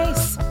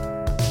price.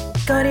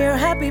 Go to your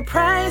happy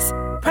price,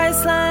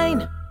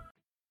 Priceline.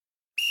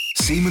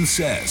 Seaman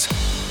Says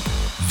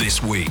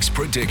this week's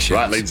predictions.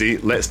 Right, Lindsay,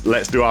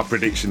 let's do our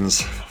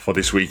predictions for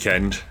this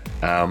weekend.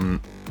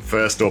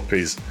 First up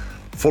is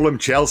Fulham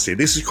Chelsea.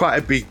 This is quite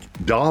a big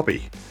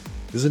derby,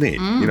 isn't it?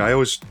 I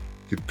always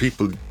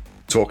people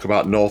talk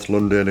about North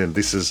London, and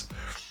this is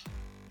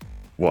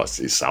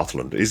it's South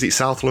London. Is it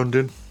South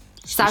London?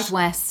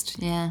 Southwest,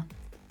 yeah.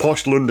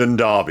 Posh London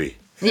derby.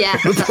 Yeah,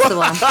 that's the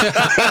one.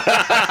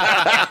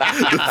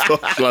 The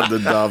Posh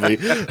London derby.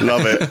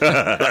 Love it.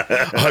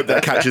 I hope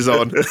that catches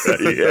on.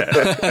 Yeah.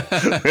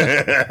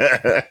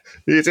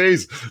 It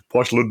is.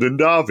 Posh London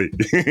derby.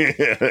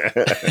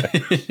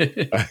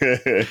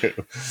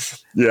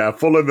 Yeah,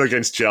 Fulham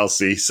against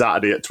Chelsea,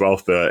 Saturday at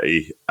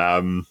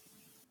 12:30.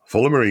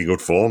 Fulham are in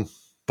good form,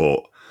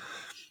 but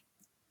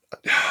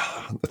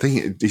I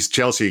think it's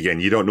Chelsea again.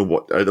 You don't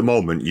know at the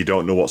moment, you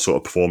don't know what sort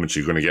of performance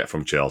you're going to get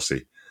from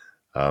Chelsea.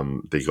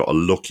 They got a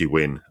lucky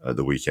win at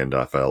the weekend,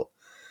 I felt.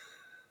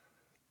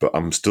 But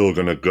I'm still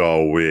going to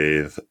go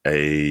with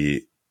I'm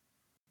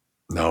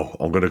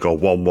going to go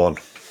 1-1.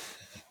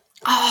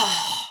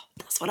 Oh,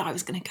 that's what I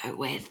was going to go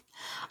with.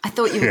 I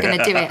thought you were going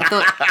to do it.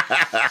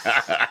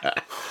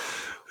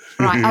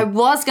 Right, I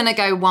was going to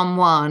go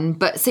 1-1,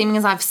 but seeming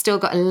as I've still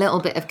got a little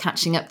bit of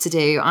catching up to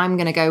do, I'm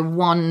going to go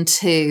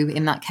 1-2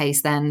 in that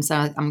case then.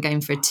 So I'm going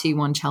for a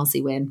 2-1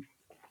 Chelsea win.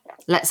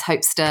 Let's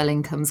hope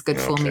Sterling comes good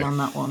for me on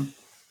that one.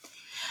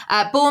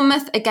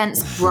 Bournemouth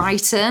against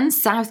Brighton,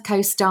 South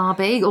Coast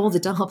derby, all the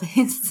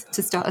derbies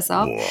to start us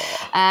off.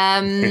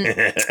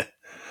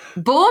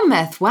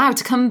 Bournemouth, wow,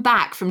 to come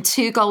back from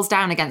 2 goals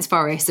down against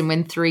Forest and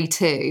win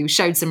 3-2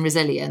 showed some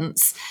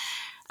resilience.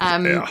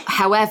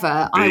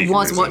 However, I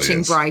was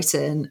watching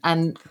Brighton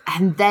and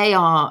they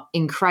are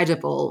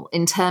incredible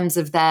in terms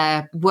of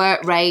their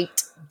work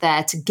rate,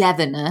 their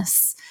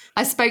togetherness.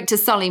 I spoke to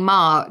Solly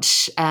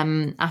March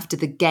after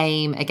the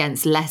game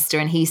against Leicester,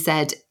 and he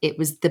said it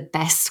was the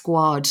best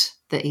squad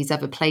that he's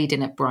ever played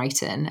in at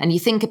Brighton. And you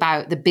think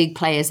about the big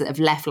players that have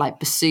left, like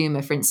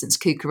Basuma, for instance,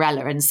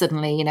 Cucurella, and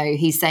suddenly,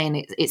 he's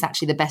saying it's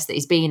actually the best that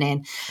he's been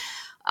in.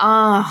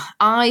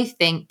 I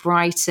think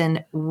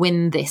Brighton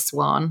win this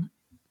one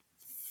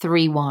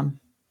 3-1.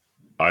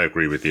 I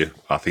agree with you.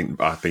 I think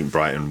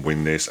Brighton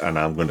win this, and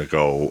I'm going to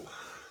go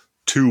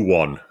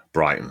 2-1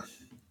 Brighton.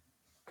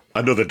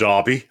 Another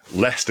derby,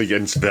 Leicester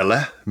against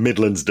Villa,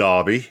 Midlands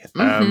derby.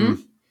 I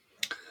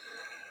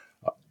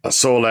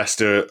saw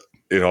Leicester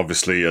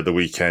obviously at the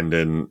weekend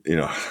and,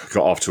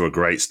 got off to a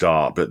great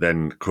start, but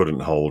then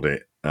couldn't hold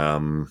it.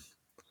 And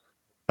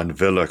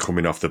Villa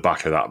coming off the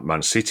back of that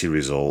Man City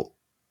result,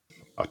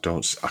 I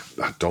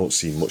don't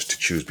see much to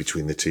choose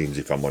between the teams,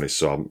 if I'm honest.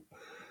 So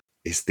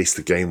is this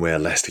the game where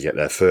Leicester get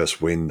their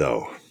first win,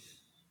 though?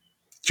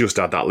 Just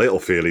had that little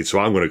feeling, so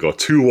I'm going to go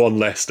 2-1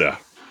 Leicester.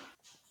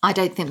 I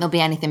don't think there'll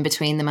be anything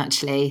between them,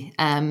 actually.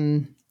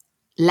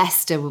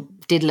 Leicester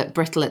did look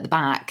brittle at the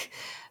back,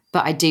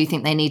 but I do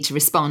think they need to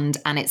respond,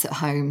 and it's at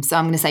home. So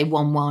I'm going to say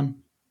 1-1.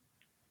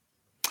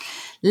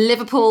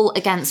 Liverpool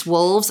against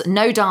Wolves.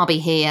 No derby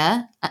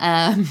here.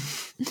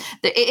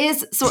 It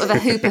is sort of a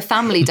Hooper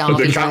family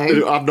derby,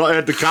 though. I've not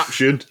heard the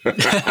caption.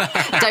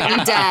 Don't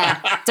you dare.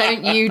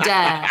 Don't you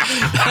dare.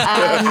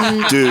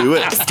 Do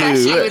it.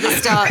 Especially with the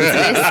start to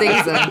this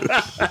season.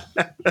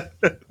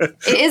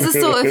 It is a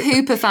sort of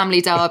Hooper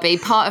family derby.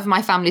 Part of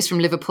my family's from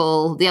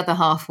Liverpool. The other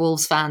half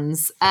Wolves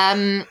fans.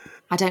 I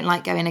don't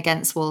like going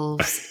against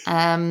Wolves.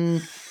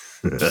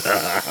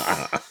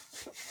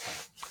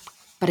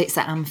 But it's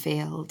at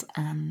Anfield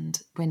and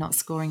we're not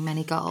scoring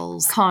many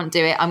goals. Can't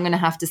do it. I'm going to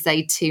have to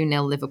say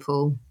 2-0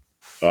 Liverpool.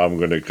 I'm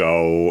going to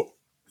go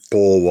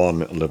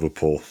 4-1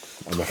 Liverpool,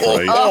 I'm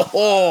afraid.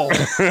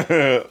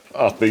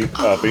 I think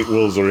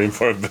Wolves are in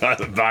for a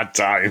bad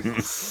time.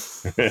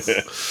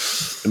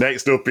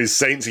 Next up is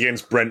Saints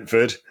against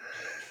Brentford.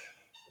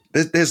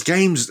 There's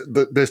games,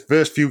 the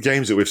first few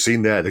games that we've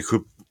seen there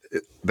could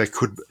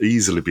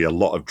easily be a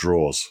lot of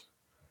draws.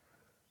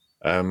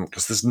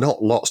 Because there's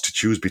not lots to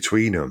choose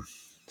between them.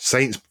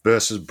 Saints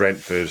versus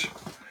Brentford.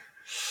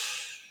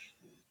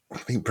 I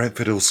think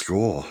Brentford will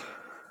score.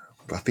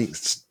 Do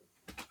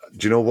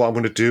you know what I'm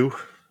going to do?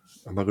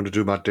 Am I going to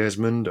do my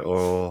Desmond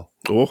or...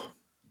 I'm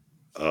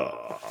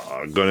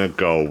going to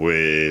go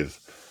with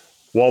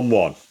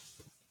 1-1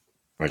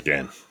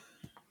 again.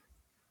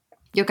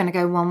 You're going to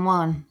go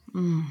 1-1.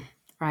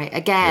 Right.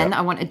 Again,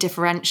 I want a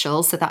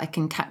differential so that I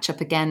can catch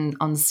up again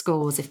on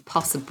scores if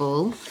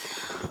possible.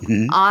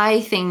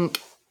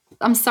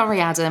 I'm sorry,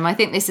 Adam. I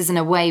think this is an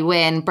away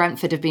win.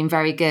 Brentford have been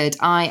very good.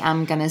 I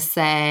am going to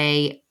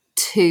say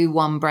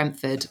 2-1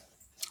 Brentford.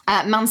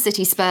 Man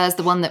City Spurs,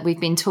 the one that we've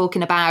been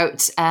talking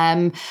about.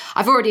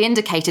 I've already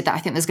indicated that I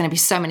think there's going to be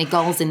so many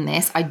goals in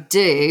this. I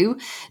do.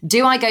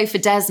 Do I go for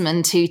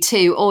Desmond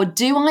 2-2 or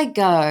do I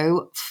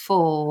go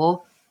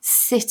for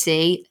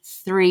City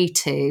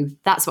 3-2?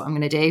 That's what I'm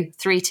going to do.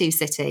 3-2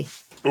 City.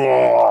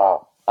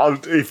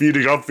 If you'd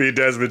have gone for your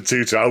Desmond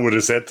 2-2, I would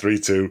have said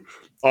 3-2.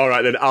 All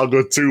right, then I'll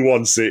go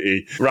 2-1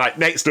 City. Right,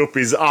 next up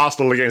is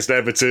Arsenal against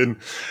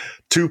Everton,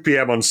 2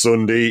 p.m. on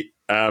Sunday.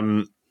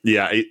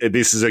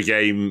 This is a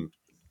game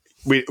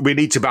we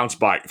need to bounce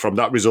back from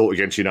that result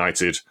against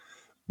United.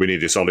 We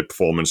need a solid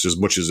performance. As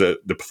much as the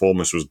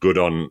performance was good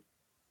on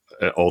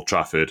Old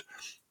Trafford,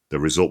 the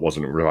result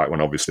wasn't the right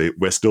one, obviously.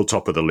 We're still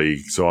top of the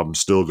league, so I'm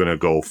still going to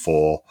go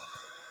for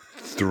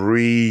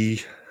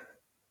 3-1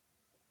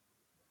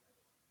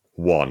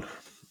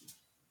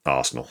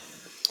 Arsenal.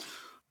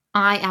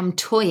 I am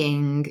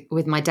toying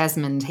with my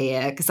Desmond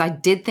here because I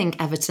did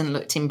think Everton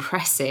looked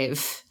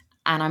impressive,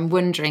 and I'm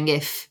wondering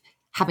if,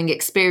 having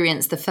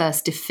experienced the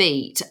first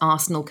defeat,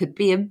 Arsenal could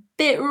be a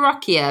bit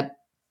rockier.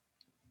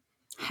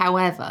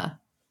 However,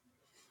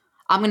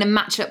 I'm going to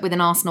match up with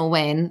an Arsenal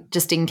win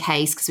just in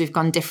case because we've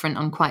gone different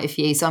on quite a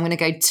few. So I'm going to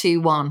go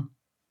 2-1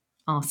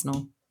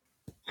 Arsenal.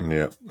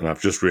 Yeah, and I've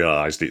just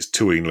realised it's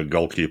 2 England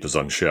goalkeepers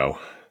on show.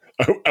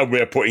 And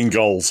we're putting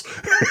goals.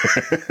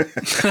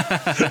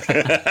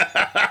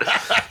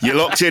 You're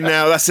locked in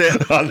now, that's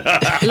it.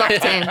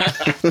 Locked in.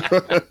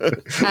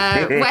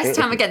 West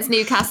Ham against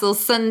Newcastle,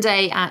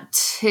 Sunday at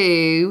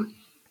 2.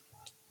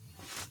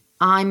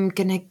 I'm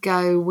going to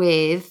go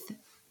with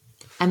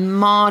a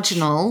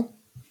marginal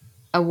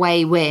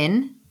away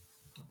win,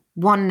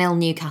 1-0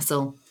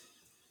 Newcastle.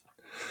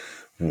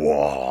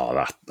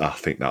 Whoa, I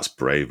think that's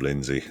brave,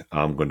 Lindsay.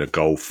 I'm going to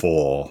go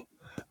for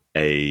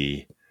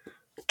a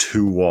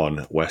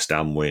 2-1 West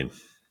Ham win.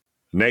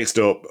 Next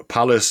up,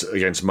 Palace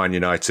against Man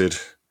United.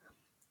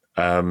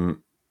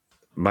 Man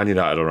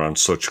United are on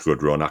such a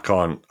good run. I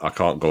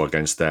can't go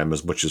against them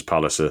as much as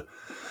Palace are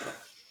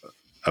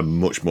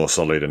much more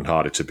solid and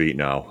harder to beat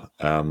now.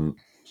 I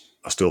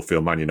still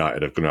feel Man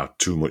United are going to have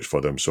too much for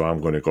them, so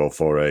I'm going to go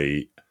for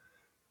a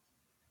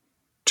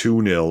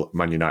 2-0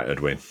 Man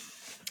United win.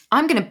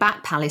 I'm going to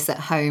back Palace at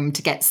home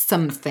to get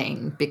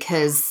something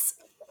because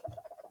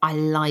I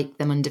like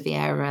them under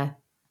Vieira.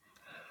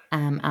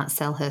 At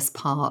Selhurst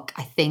Park.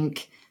 I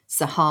think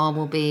Zaha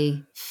will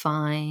be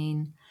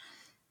fine.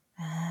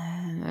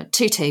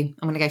 2-2.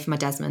 I'm going to go for my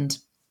Desmond.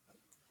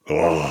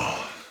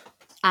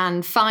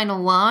 And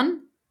final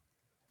one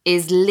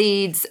is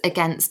Leeds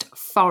against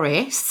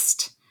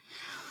Forest.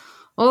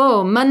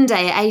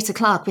 Monday at 8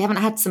 o'clock. We haven't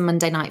had some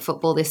Monday night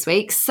football this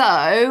week.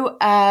 So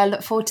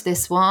look forward to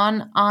this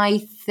one.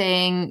 I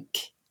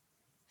think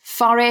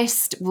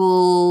Forest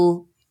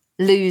will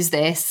lose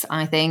this,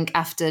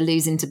 after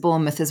losing to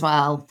Bournemouth as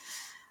well.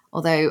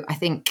 Although I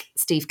think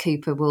Steve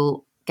Cooper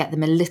will get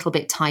them a little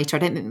bit tighter. I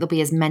don't think there'll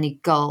be as many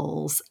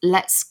goals.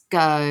 Let's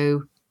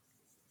go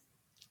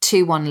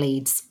 2-1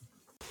 Leeds.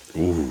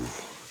 Ooh,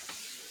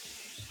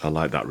 I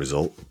like that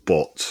result,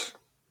 but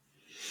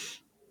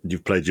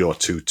you've played your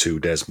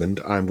 2-2, Desmond.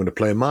 I'm going to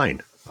play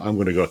mine. I'm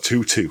going to go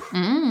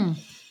 2-2.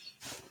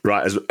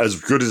 Right, as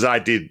good as I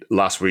did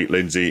last week,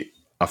 Lindsay,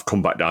 I've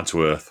come back down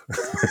to earth.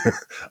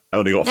 I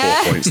only got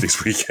 4 points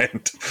this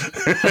weekend.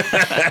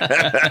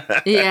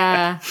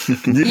 Yeah.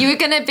 You were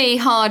going to be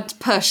hard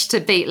pushed to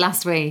beat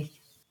last week.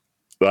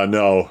 I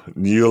know.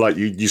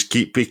 You just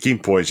keep picking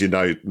points.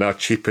 You're now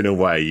chipping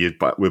away.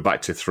 We're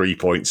back to 3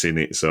 points in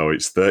it. So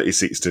it's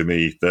 36 to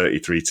me,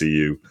 33 to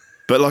you.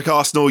 But like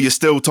Arsenal, you're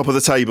still top of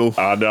the table.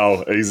 I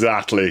know,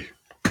 exactly.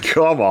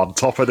 Come on,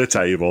 top of the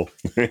table.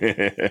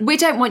 We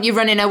don't want you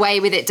running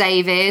away with it,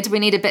 David. We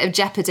need a bit of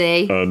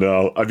jeopardy. Oh,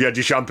 no. Have you had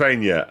your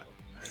champagne yet?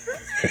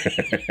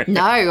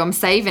 No, I'm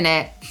saving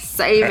it.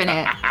 Saving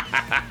it.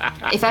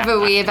 If ever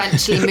we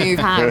eventually move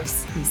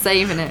house, I'm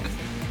saving it.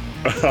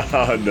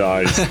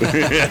 Nice.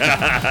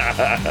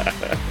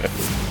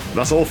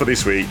 That's all for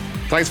this week.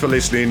 Thanks for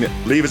listening.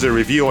 Leave us a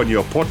review on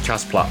your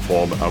podcast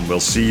platform, and we'll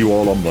see you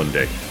all on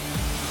Monday.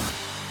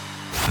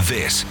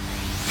 This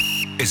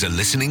is a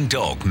Listening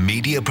Dog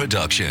media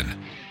production.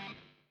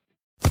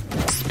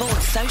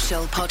 Sports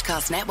Social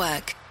Podcast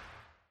Network.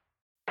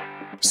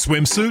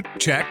 Swimsuit?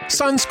 Check.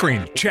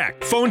 Sunscreen?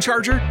 Check. Phone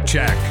charger?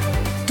 Check.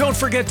 Don't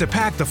forget to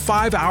pack the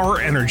 5-Hour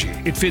Energy.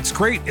 It fits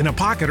great in a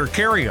pocket or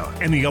carry-on,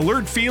 and the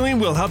alert feeling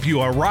will help you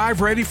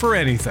arrive ready for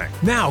anything.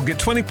 Now get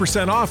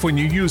 20% off when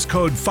you use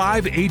code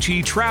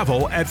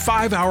 5HETRAVEL at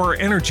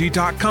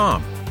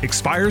 5hourenergy.com.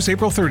 Expires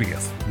April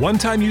 30th.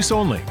 One-time use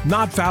only.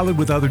 Not valid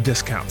with other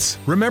discounts.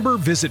 Remember,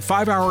 visit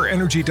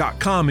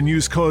 5hourenergy.com and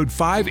use code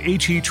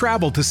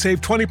 5HETRAVEL to save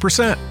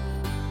 20%.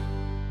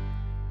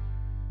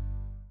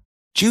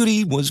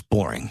 Judy was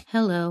boring.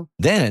 Hello.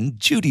 Then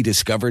Judy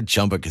discovered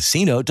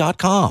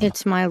ChumbaCasino.com.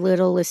 It's my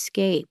little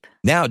escape.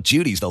 Now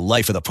Judy's the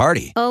life of the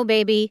party. Oh,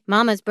 baby,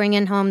 mama's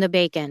bringing home the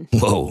bacon.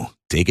 Whoa,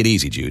 take it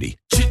easy, Judy.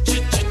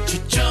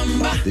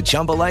 The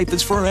Chumba life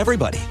is for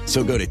everybody.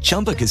 So go to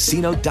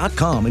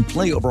ChumbaCasino.com and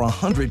play over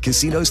 100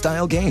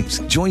 casino-style games.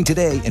 Join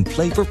today and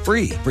play for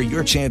free for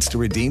your chance to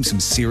redeem some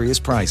serious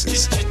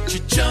prizes.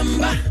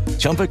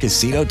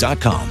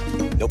 ChumbaCasino.com.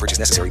 No purchase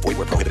necessary. Void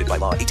where prohibited by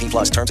law.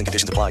 18+ terms and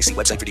conditions apply. See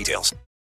website for details.